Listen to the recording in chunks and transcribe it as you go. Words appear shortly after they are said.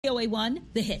VOA1,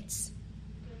 The Hits.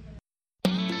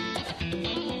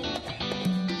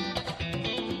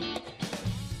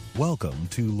 Welcome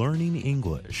to Learning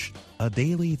English, a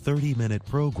daily 30-minute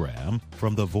program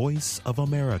from the Voice of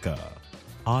America.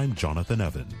 I'm Jonathan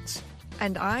Evans.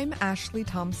 And I'm Ashley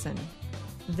Thompson.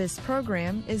 This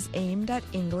program is aimed at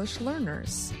English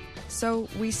learners, so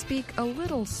we speak a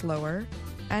little slower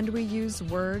and we use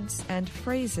words and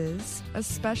phrases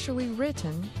especially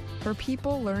written for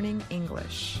people learning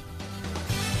English.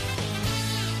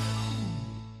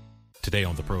 Today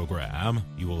on the program,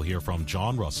 you will hear from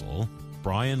John Russell,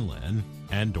 Brian Lynn,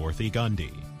 and Dorothy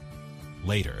Gundy.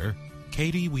 Later,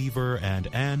 Katie Weaver and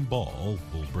Ann Ball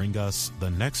will bring us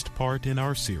the next part in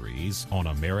our series on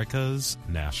America's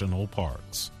national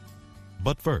parks.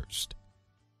 But first,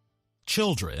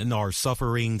 children are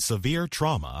suffering severe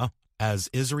trauma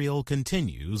as Israel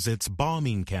continues its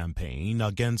bombing campaign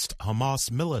against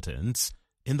Hamas militants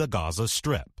in the Gaza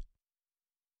Strip.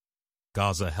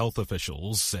 Gaza health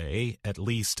officials say at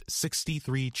least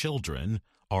 63 children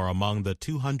are among the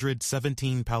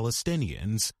 217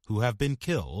 Palestinians who have been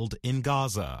killed in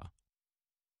Gaza.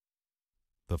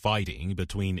 The fighting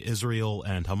between Israel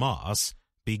and Hamas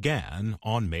began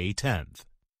on May 10th.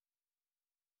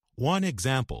 One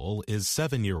example is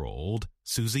 7-year-old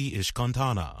Susie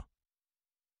Ishkantana.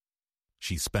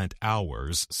 She spent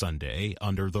hours Sunday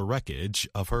under the wreckage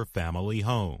of her family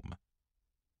home.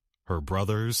 Her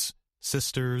brothers,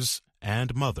 sisters,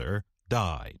 and mother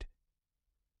died.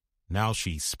 Now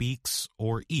she speaks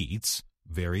or eats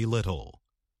very little.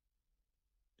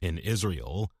 In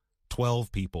Israel,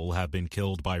 12 people have been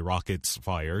killed by rockets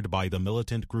fired by the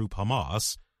militant group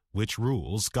Hamas, which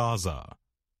rules Gaza.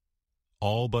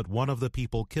 All but one of the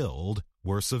people killed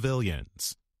were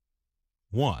civilians.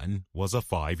 One was a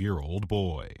 5-year-old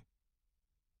boy.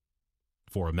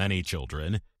 For many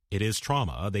children, it is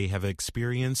trauma they have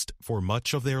experienced for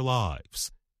much of their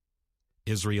lives.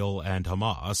 Israel and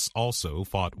Hamas also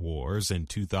fought wars in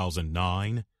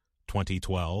 2009,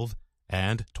 2012,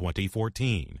 and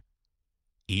 2014.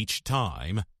 Each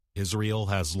time, Israel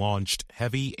has launched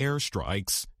heavy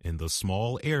airstrikes in the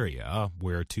small area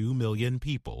where 2 million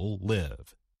people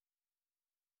live.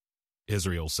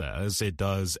 Israel says it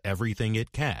does everything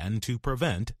it can to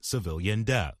prevent civilian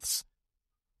deaths.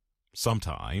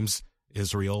 Sometimes,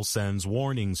 Israel sends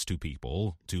warnings to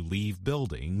people to leave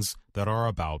buildings that are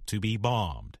about to be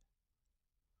bombed.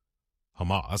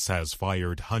 Hamas has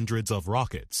fired hundreds of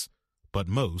rockets, but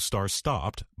most are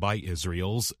stopped by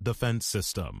Israel's defense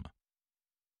system.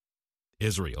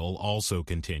 Israel also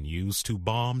continues to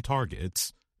bomb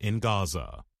targets in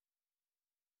Gaza.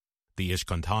 The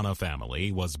Ishkantana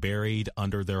family was buried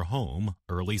under their home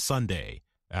early Sunday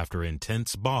after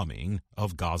intense bombing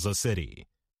of Gaza City.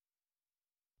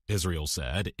 Israel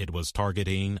said it was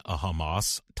targeting a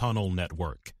Hamas tunnel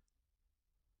network.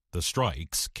 The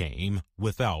strikes came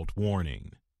without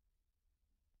warning.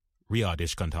 Riyad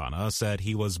Ishkantana said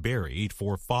he was buried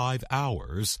for 5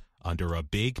 hours under a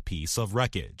big piece of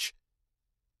wreckage.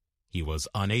 He was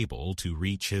unable to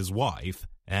reach his wife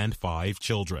and 5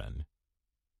 children.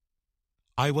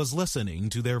 I was listening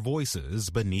to their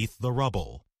voices beneath the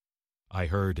rubble. I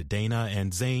heard Dana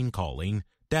and Zane calling,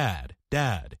 "Dad,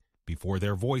 Dad," before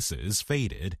their voices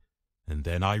faded, and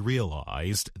then I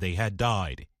realized they had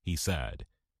died, he said,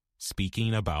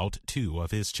 speaking about 2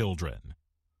 of his children.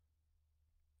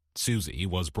 Susie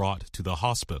was brought to the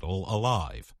hospital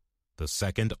alive, the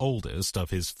second oldest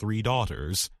of his 3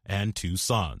 daughters and 2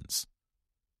 sons.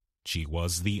 She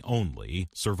was the only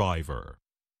survivor.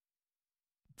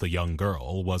 The young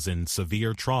girl was in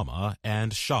severe trauma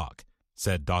and shock,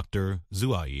 said Dr.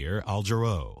 Zuhair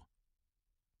Al-Jarreau.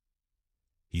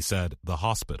 He said the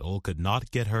hospital could not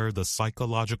get her the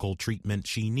psychological treatment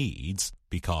she needs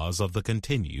because of the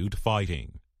continued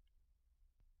fighting.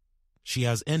 She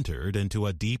has entered into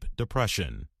a deep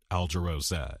depression, Al-Jarreau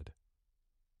said.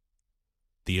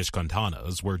 The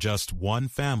Ishkantanas were just one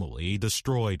family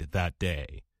destroyed that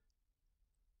day.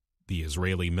 The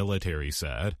Israeli military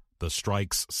said the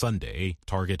strikes Sunday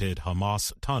targeted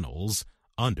Hamas tunnels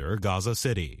under Gaza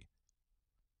City.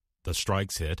 The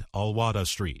strikes hit Al-Wada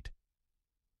Street.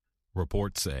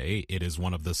 Reports say it is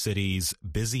one of the city's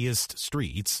busiest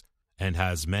streets and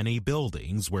has many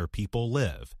buildings where people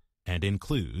live and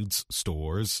includes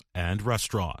stores and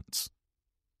restaurants.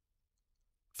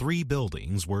 3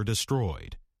 buildings were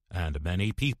destroyed, and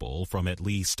many people from at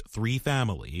least 3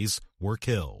 families were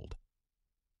killed.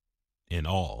 In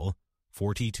all,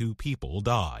 42 people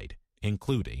died,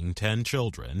 including 10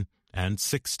 children and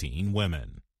 16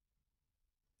 women.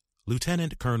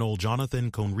 Lieutenant Colonel Jonathan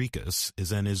Conricus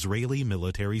is an Israeli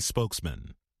military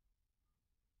spokesman.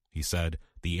 He said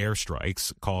the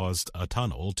airstrikes caused a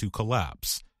tunnel to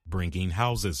collapse, bringing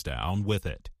houses down with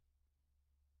it.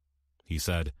 He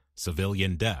said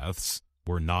civilian deaths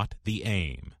were not the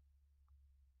aim.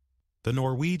 The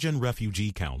Norwegian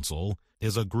Refugee Council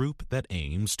is a group that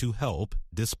aims to help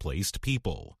displaced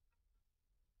people.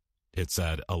 It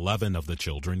said 11 of the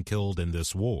children killed in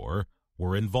this war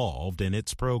were involved in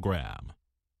its program.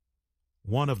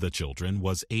 One of the children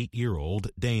was 8-year-old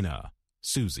Dana,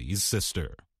 Susie's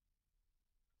sister.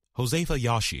 Josefa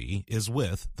Yashi is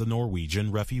with the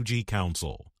Norwegian Refugee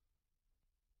Council.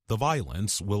 The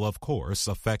violence will of course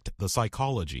affect the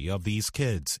psychology of these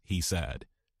kids, he said.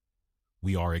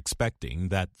 We are expecting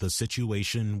that the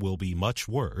situation will be much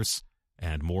worse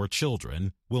and more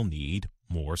children will need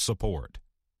more support.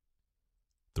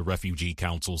 The Refugee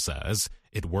Council says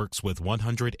it works with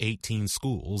 118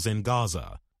 schools in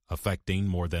Gaza, affecting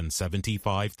more than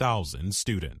 75,000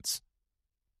 students.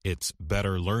 Its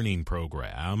Better Learning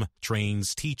program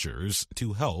trains teachers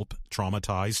to help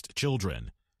traumatized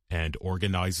children and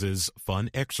organizes fun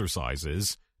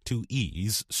exercises to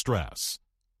ease stress.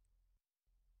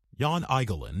 Jan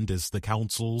Egeland is the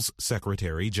Council's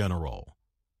Secretary General.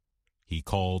 He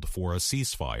called for a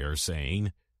ceasefire,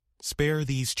 saying, "Spare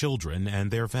these children and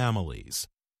their families.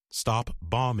 Stop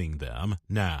bombing them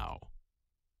now."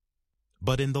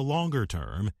 But in the longer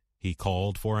term, he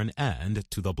called for an end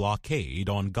to the blockade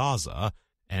on Gaza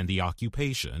and the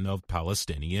occupation of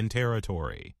Palestinian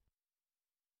territory.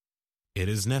 It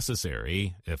is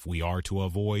necessary if we are to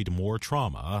avoid more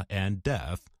trauma and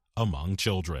death among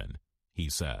children, he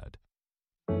said.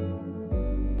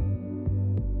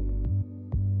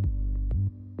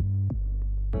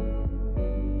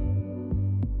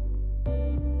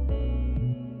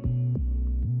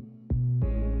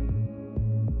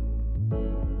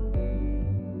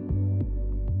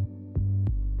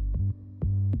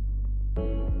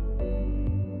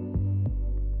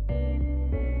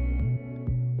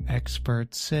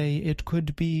 Experts say it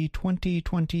could be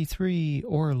 2023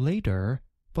 or later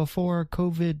before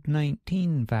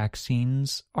COVID-19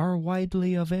 vaccines are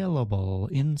widely available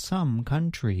in some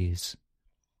countries.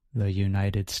 The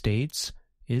United States,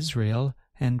 Israel,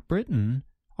 and Britain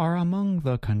are among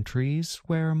the countries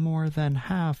where more than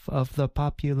half of the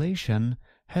population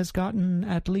has gotten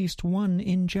at least one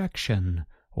injection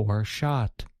or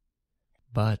shot.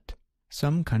 But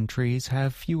some countries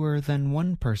have fewer than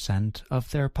 1%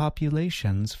 of their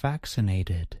populations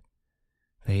vaccinated.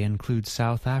 They include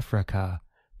South Africa,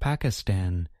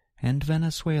 Pakistan, and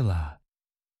Venezuela.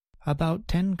 About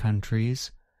 10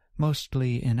 countries,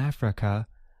 mostly in Africa,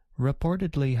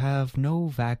 reportedly have no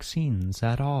vaccines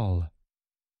at all.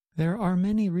 There are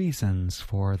many reasons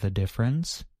for the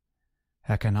difference.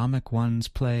 Economic ones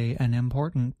play an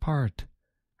important part.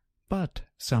 But,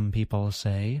 some people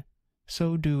say,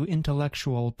 so do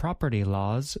intellectual property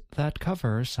laws that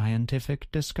cover scientific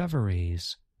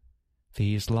discoveries.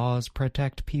 These laws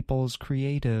protect people's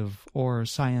creative or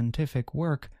scientific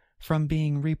work from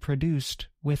being reproduced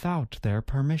without their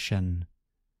permission.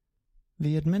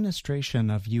 The administration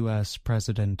of U.S.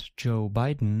 President Joe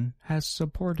Biden has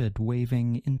supported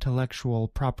waiving intellectual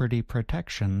property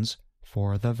protections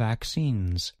for the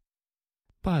vaccines.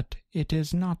 But it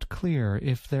is not clear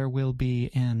if there will be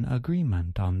an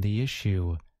agreement on the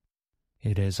issue.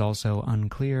 It is also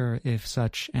unclear if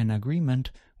such an agreement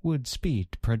would speed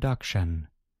production.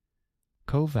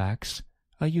 COVAX,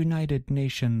 a United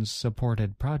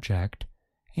Nations-supported project,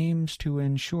 aims to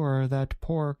ensure that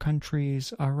poor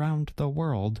countries around the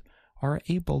world are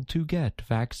able to get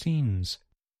vaccines.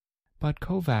 But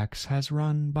COVAX has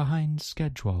run behind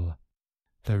schedule.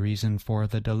 The reason for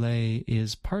the delay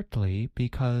is partly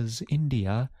because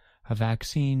India, a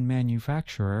vaccine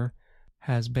manufacturer,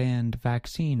 has banned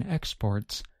vaccine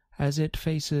exports as it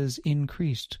faces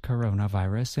increased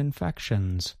coronavirus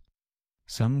infections.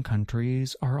 Some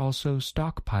countries are also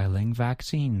stockpiling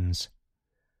vaccines.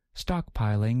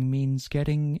 Stockpiling means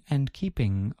getting and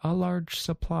keeping a large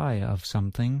supply of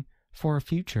something for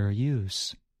future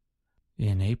use.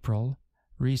 In April,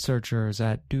 researchers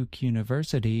at Duke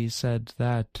University said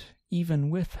that,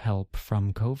 even with help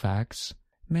from COVAX,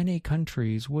 many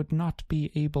countries would not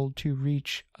be able to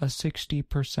reach a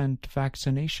 60%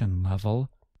 vaccination level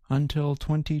until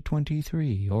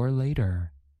 2023 or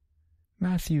later.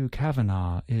 Matthew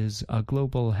Cavanaugh is a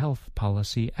global health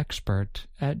policy expert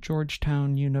at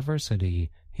Georgetown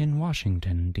University in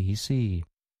Washington, D.C.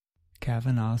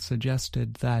 Cavanaugh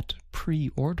suggested that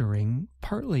pre-ordering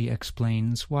partly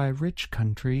explains why rich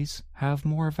countries have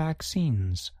more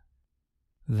vaccines.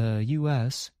 The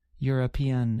U.S.,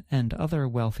 European, and other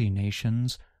wealthy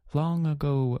nations long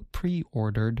ago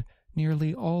pre-ordered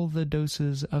nearly all the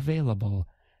doses available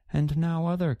and now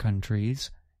other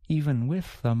countries, even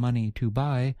with the money to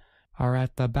buy, are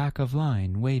at the back of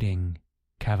line waiting,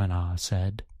 Kavanaugh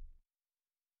said.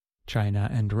 China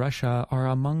and Russia are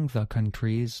among the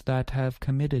countries that have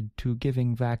committed to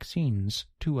giving vaccines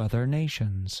to other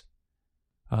nations.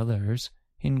 Others,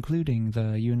 including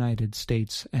the United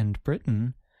States and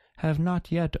Britain, have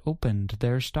not yet opened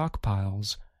their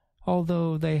stockpiles,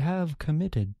 although they have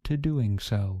committed to doing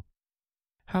so.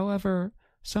 However,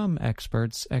 some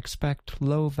experts expect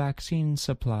low vaccine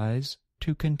supplies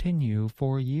to continue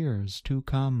for years to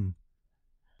come.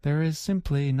 There is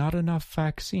simply not enough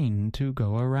vaccine to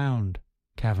go around,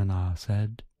 Kavanaugh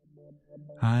said.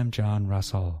 I'm John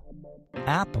Russell.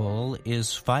 Apple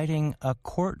is fighting a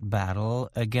court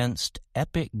battle against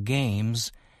Epic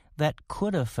Games that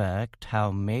could affect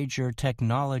how major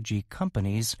technology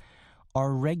companies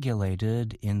are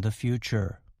regulated in the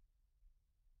future.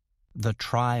 The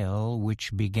trial,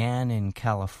 which began in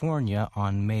California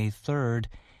on May 3rd,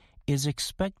 is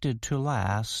expected to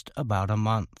last about a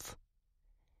month.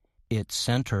 It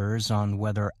centers on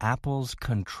whether Apple's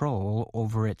control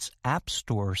over its App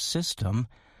Store system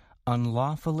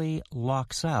unlawfully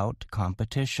locks out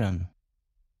competition.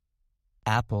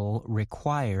 Apple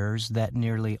requires that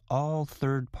nearly all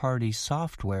third-party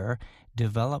software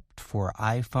developed for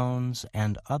iPhones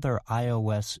and other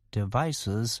iOS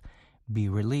devices be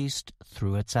released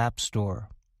through its App Store.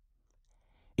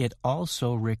 It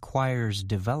also requires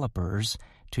developers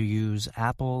to use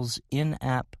Apple's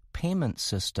in-app payment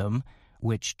system,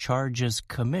 which charges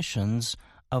commissions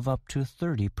of up to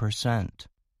 30%.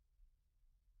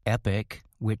 Epic,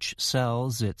 which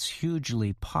sells its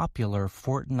hugely popular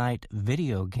Fortnite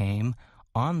video game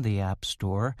on the App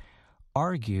Store,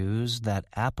 argues that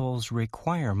Apple's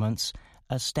requirements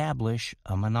establish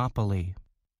a monopoly.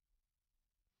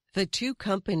 The two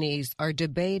companies are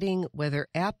debating whether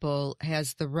Apple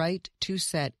has the right to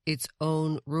set its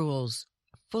own rules,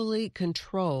 fully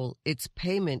control its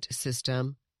payment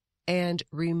system, and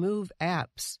remove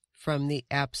apps from the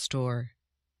App Store.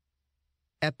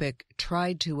 Epic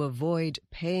tried to avoid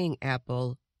paying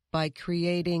Apple by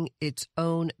creating its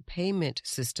own payment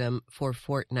system for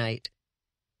Fortnite.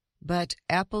 But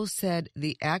Apple said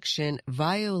the action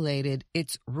violated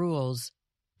its rules,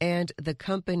 and the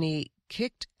company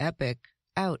kicked Epic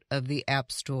out of the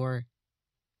App Store.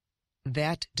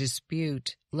 That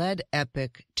dispute led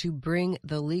Epic to bring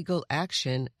the legal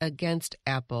action against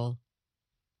Apple.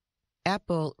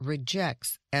 Apple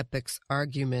rejects Epic's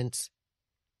arguments.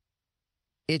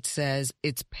 It says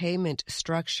its payment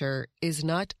structure is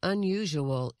not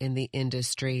unusual in the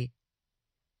industry,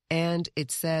 and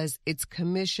it says its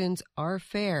commissions are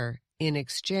fair in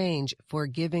exchange for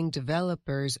giving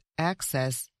developers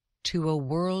access to a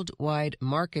worldwide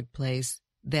marketplace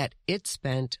that it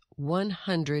spent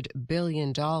 $100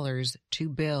 billion to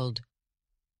build.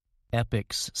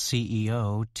 Epic's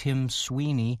CEO, Tim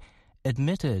Sweeney,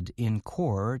 admitted in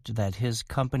court that his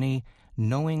company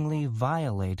knowingly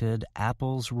violated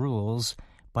Apple's rules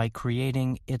by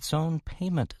creating its own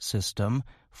payment system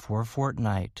for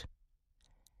Fortnite.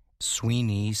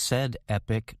 Sweeney said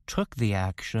Epic took the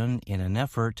action in an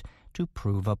effort to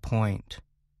prove a point.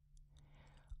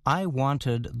 I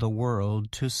wanted the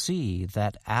world to see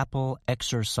that Apple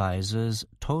exercises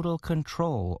total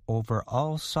control over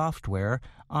all software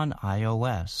on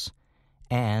iOS,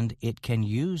 and it can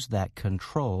use that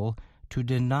control to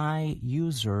deny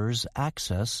users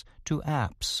access to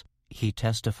apps, he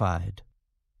testified.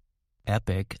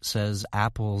 Epic says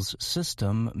Apple's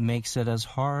system makes it as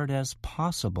hard as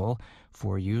possible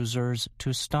for users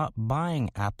to stop buying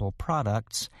Apple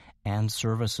products and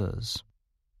services.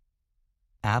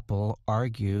 Apple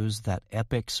argues that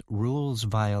Epic's rules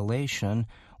violation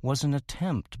was an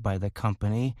attempt by the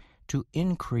company to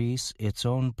increase its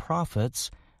own profits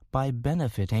by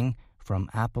benefiting from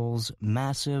Apple's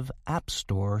massive App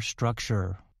Store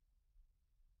structure.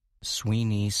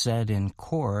 Sweeney said in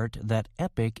court that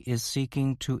Epic is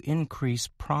seeking to increase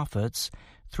profits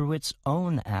through its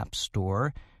own App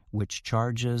Store, which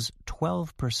charges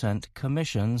 12%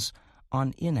 commissions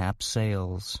on in-app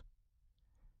sales.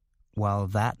 While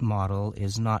that model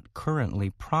is not currently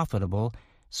profitable,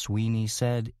 Sweeney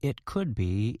said it could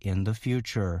be in the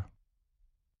future.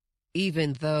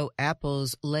 Even though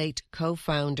Apple's late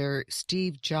co-founder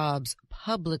Steve Jobs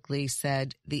publicly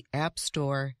said the App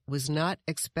Store was not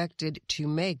expected to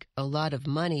make a lot of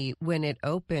money when it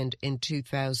opened in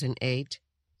 2008,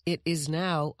 it is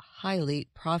now highly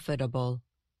profitable.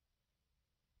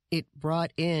 It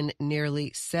brought in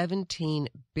nearly $17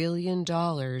 billion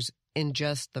in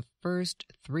just the first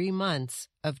 3 months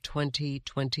of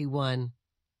 2021.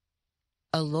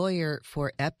 A lawyer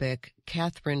for Epic,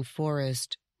 Catherine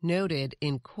Forrest, noted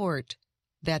in court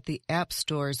that the App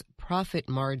Store's profit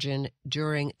margin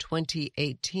during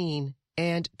 2018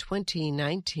 and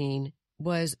 2019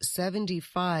 was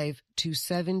 75 to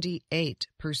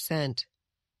 78%.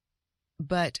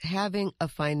 But having a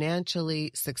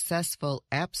financially successful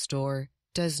App Store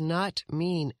does not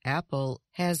mean Apple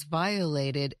has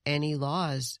violated any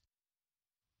laws.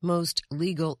 Most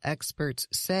legal experts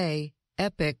say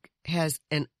Epic has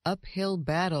an uphill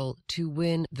battle to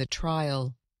win the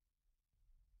trial.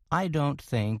 I don't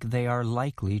think they are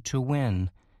likely to win,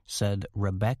 said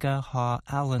Rebecca Haw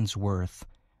Allensworth,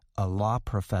 a law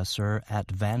professor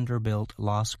at Vanderbilt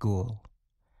Law School.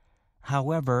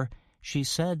 However, she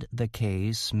said the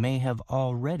case may have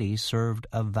already served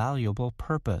a valuable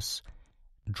purpose,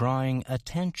 drawing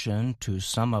attention to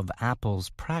some of Apple's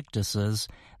practices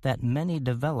that many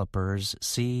developers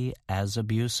see as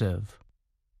abusive.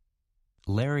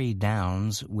 Larry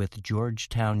Downs with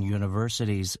Georgetown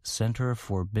University's Center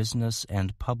for Business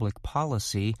and Public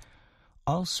Policy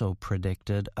also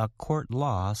predicted a court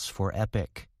loss for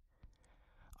Epic.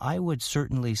 I would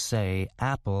certainly say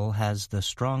Apple has the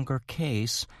stronger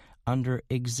case under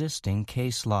existing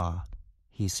case law,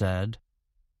 he said.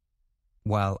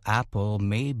 While Apple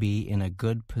may be in a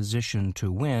good position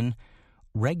to win,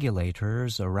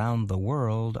 regulators around the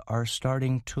world are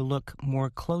starting to look more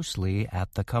closely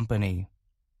at the company.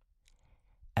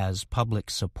 As public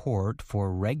support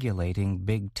for regulating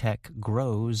big tech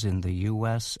grows in the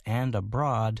U.S. and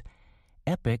abroad,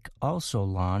 Epic also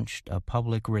launched a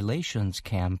public relations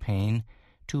campaign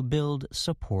to build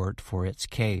support for its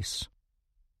case.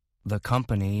 The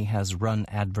company has run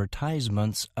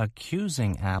advertisements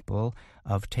accusing Apple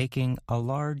of taking a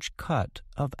large cut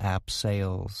of app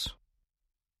sales.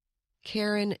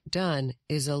 Karen Dunn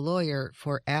is a lawyer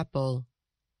for Apple.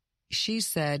 She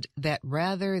said that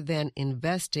rather than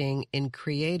investing in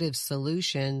creative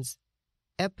solutions,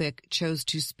 Epic chose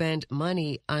to spend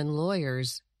money on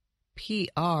lawyers,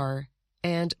 PR,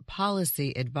 and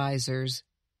policy advisors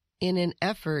in an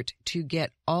effort to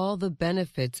get all the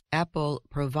benefits Apple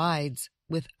provides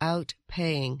without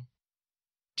paying.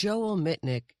 Joel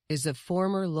Mitnick is a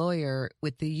former lawyer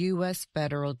with the U.S.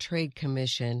 Federal Trade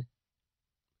Commission.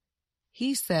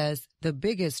 He says the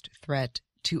biggest threat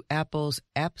to Apple's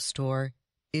App Store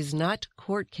is not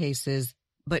court cases,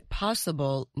 but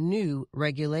possible new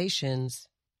regulations.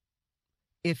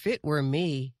 If it were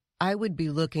me, I would be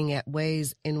looking at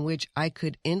ways in which I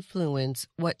could influence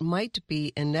what might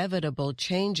be inevitable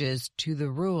changes to the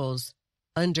rules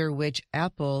under which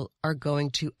Apple are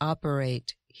going to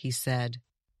operate, he said.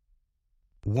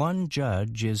 One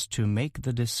judge is to make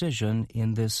the decision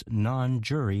in this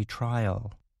non-jury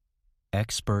trial.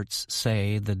 Experts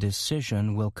say the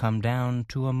decision will come down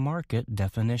to a market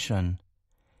definition.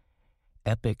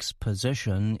 Epic's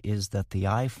position is that the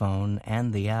iPhone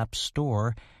and the App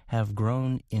Store have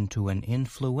grown into an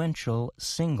influential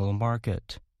single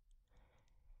market.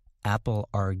 Apple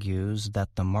argues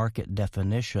that the market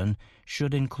definition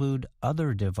should include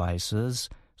other devices,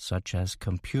 such as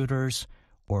computers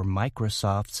or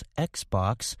Microsoft's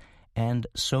Xbox and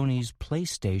Sony's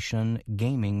PlayStation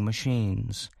gaming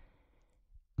machines.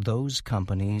 Those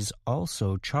companies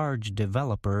also charge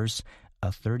developers a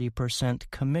 30%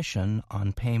 commission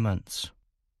on payments.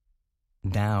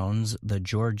 Downs, the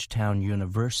Georgetown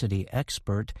University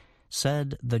expert,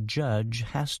 said the judge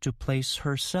has to place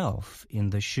herself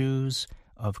in the shoes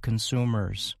of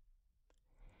consumers.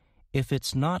 If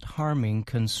it's not harming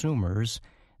consumers,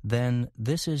 then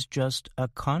this is just a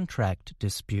contract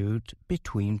dispute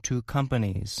between two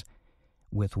companies,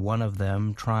 with one of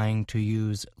them trying to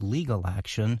use legal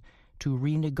action to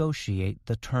renegotiate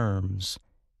the terms,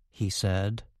 he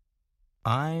said.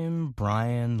 I'm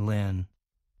Brian Lynn.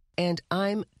 And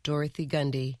I'm Dorothy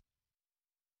Gundy.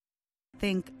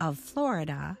 Think of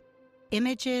Florida,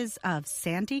 images of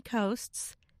sandy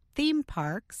coasts, theme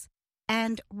parks,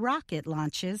 and rocket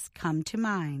launches come to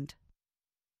mind.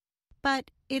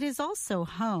 But it is also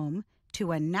home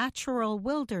to a natural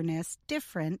wilderness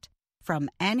different from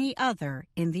any other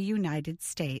in the United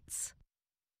States.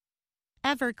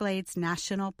 Everglades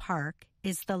National Park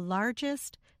is the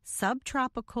largest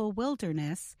subtropical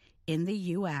wilderness in the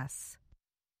U.S.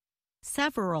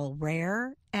 Several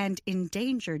rare and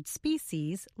endangered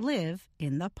species live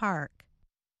in the park.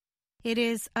 It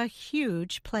is a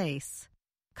huge place,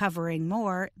 covering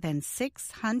more than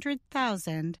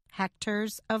 600,000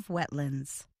 hectares of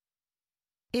wetlands.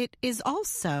 It is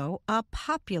also a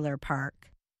popular park.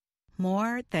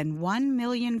 More than 1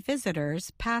 million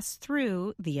visitors pass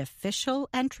through the official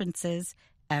entrances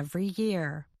every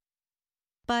year.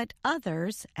 but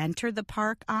others enter the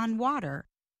park on water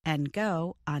and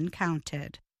go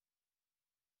uncounted.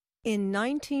 In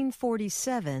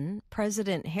 1947,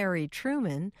 President Harry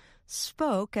Truman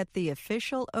spoke at the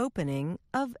official opening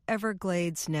of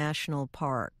Everglades National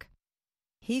Park.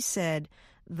 He said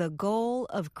the goal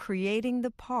of creating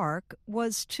the park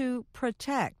was to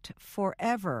protect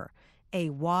forever a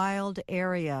wild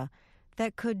area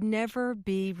that could never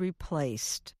be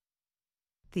replaced.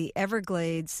 The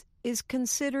Everglades is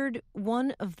considered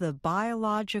one of the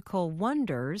biological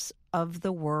wonders of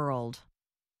the world.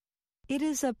 It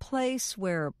is a place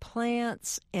where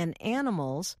plants and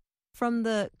animals from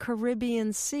the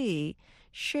Caribbean Sea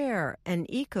share an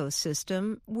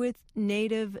ecosystem with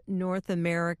native North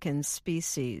American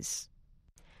species.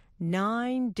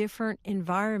 9 different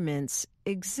environments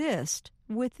exist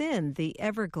within the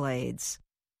Everglades.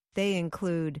 They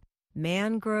include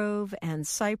mangrove and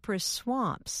cypress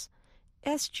swamps,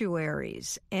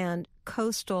 estuaries, and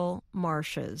coastal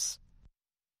marshes.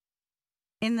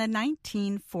 In the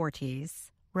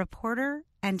 1940s, reporter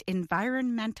and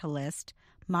environmentalist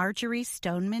Marjorie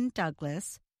Stoneman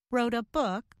Douglas wrote a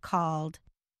book called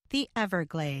The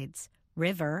Everglades,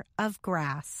 River of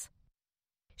Grass.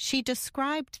 She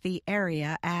described the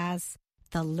area as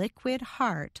the liquid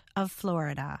heart of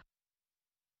Florida.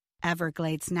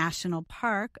 Everglades National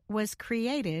Park was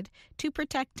created to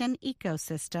protect an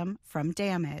ecosystem from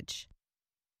damage.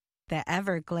 The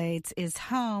Everglades is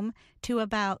home to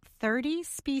about 30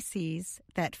 species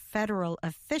that federal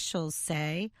officials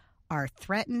say are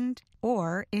threatened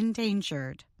or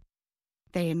endangered.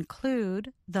 They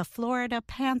include the Florida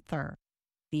panther,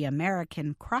 the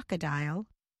American crocodile,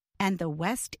 and the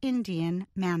West Indian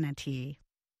manatee.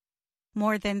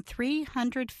 More than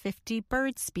 350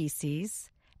 bird species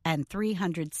and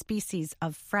 300 species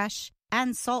of fresh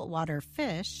and saltwater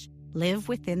fish live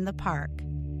within the park.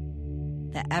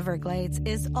 The Everglades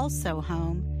is also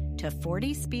home to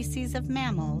 40 species of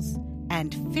mammals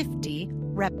and 50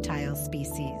 reptile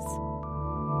species.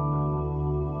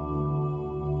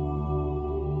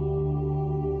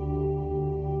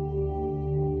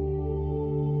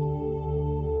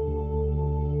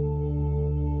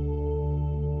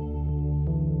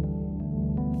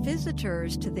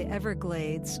 Visitors to the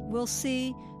Everglades will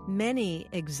see many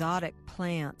exotic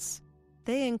plants.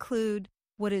 They include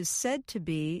what is said to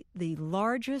be the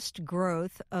largest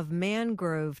growth of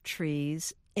mangrove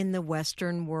trees in the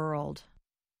Western world.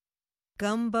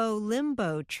 Gumbo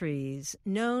limbo trees,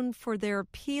 known for their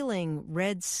peeling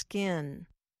red skin.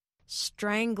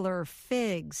 Strangler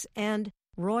figs and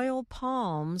royal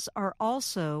palms are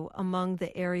also among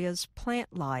the area's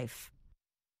plant life.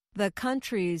 The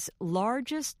country's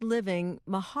largest living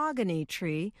mahogany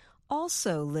tree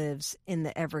also lives in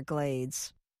the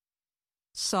Everglades.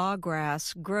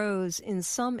 Sawgrass grows in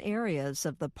some areas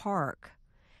of the park.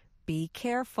 Be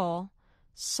careful.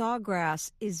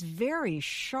 Sawgrass is very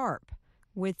sharp,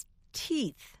 with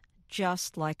teeth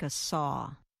just like a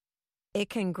saw. It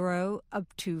can grow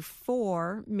up to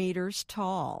 4 meters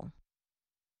tall.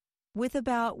 With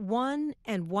about 1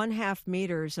 1/2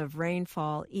 meters of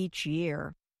rainfall each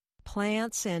year,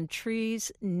 plants and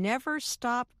trees never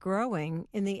stop growing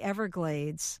in the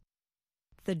Everglades.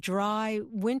 The dry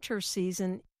winter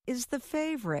season is the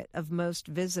favorite of most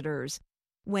visitors,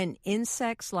 when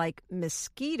insects like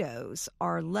mosquitoes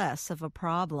are less of a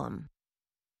problem.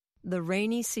 The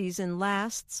rainy season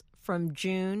lasts from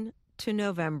June to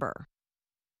November.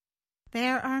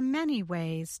 There are many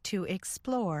ways to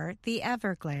explore the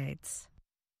Everglades.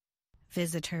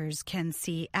 Visitors can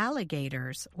see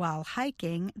alligators while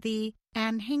hiking the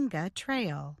Anhinga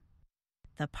Trail.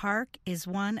 The park is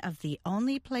one of the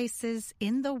only places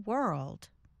in the world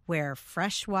where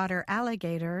freshwater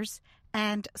alligators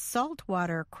and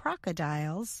saltwater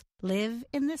crocodiles live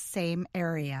in the same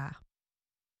area.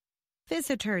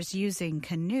 Visitors using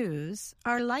canoes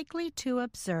are likely to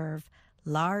observe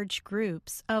large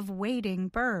groups of wading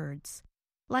birds,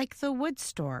 like the wood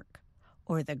stork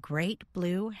or the great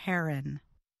blue heron.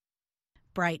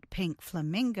 Bright pink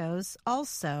flamingos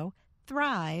also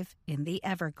thrive in the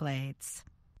Everglades.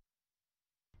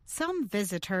 Some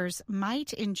visitors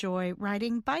might enjoy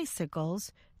riding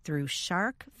bicycles through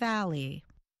Shark Valley.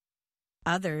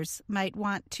 Others might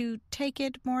want to take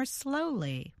it more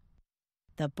slowly.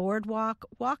 The boardwalk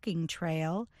walking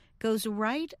trail goes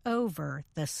right over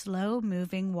the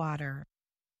slow-moving water.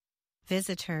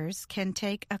 Visitors can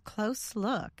take a close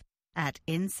look at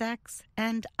insects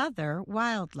and other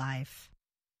wildlife.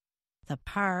 The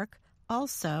park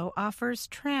also offers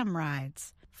tram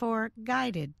rides for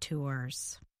guided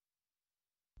tours.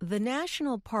 The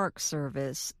National Park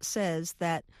Service says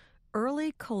that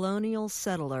Early colonial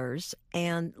settlers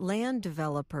and land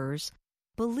developers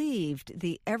believed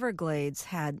the Everglades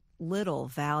had little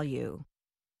value.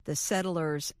 The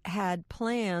settlers had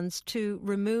plans to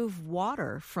remove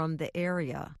water from the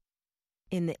area.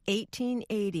 In the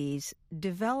 1880s,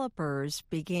 developers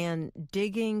began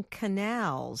digging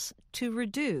canals to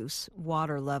reduce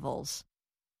water levels.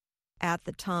 At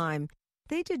the time,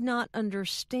 they did not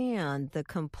understand the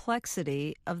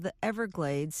complexity of the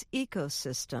Everglades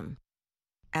ecosystem.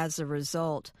 As a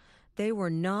result, they were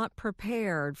not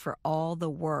prepared for all the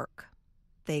work.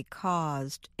 They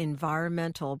caused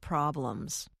environmental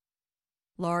problems.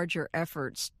 Larger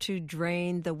efforts to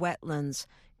drain the wetlands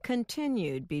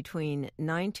continued between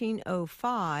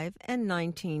 1905 and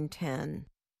 1910.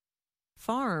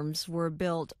 Farms were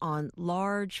built on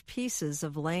large pieces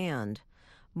of land.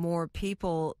 More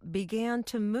people began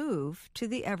to move to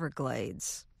the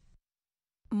Everglades.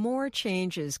 More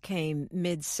changes came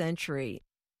mid-century.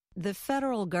 The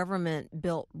federal government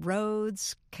built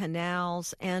roads,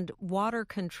 canals, and water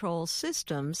control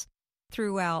systems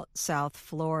throughout South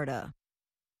Florida.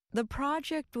 The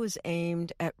project was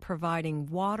aimed at providing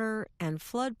water and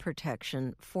flood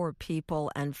protection for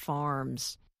people and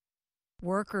farms.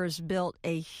 Workers built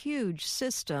a huge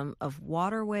system of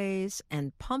waterways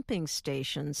and pumping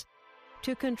stations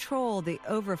to control the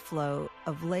overflow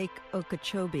of Lake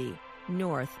Okeechobee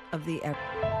north of the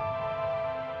Everglades.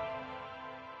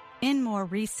 In more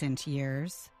recent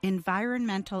years,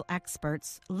 environmental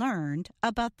experts learned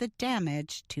about the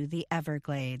damage to the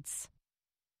Everglades.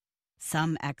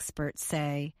 Some experts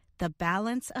say the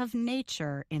balance of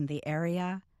nature in the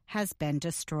area has been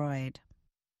destroyed.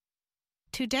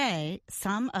 Today,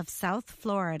 some of South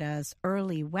Florida's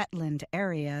early wetland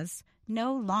areas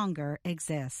no longer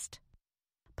exist.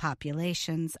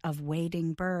 Populations of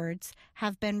wading birds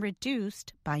have been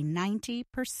reduced by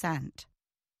 90%.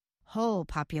 Whole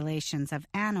populations of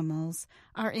animals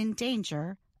are in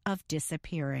danger of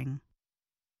disappearing.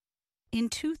 In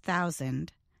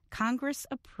 2000, Congress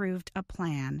approved a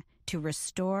plan to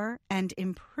restore and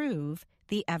improve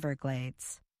the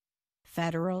Everglades.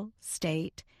 Federal,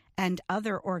 state, and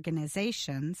other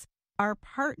organizations are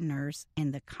partners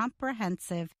in the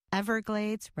comprehensive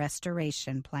Everglades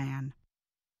Restoration Plan.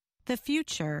 The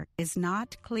future is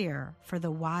not clear for the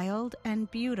wild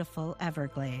and beautiful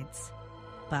Everglades,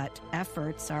 but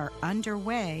efforts are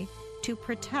underway to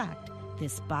protect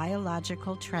this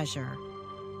biological treasure.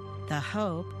 The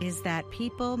hope is that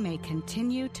people may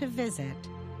continue to visit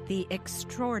the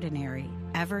extraordinary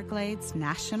Everglades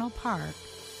National Park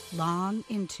long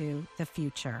into the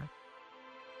future.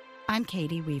 I'm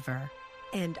Katie Weaver.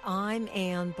 And I'm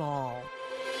Ann Ball.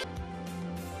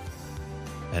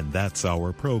 And that's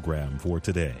our program for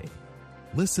today.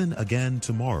 Listen again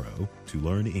tomorrow to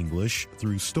learn English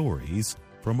through stories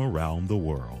from around the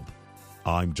world.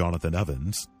 I'm Jonathan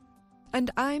Evans.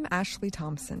 And I'm Ashley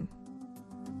Thompson.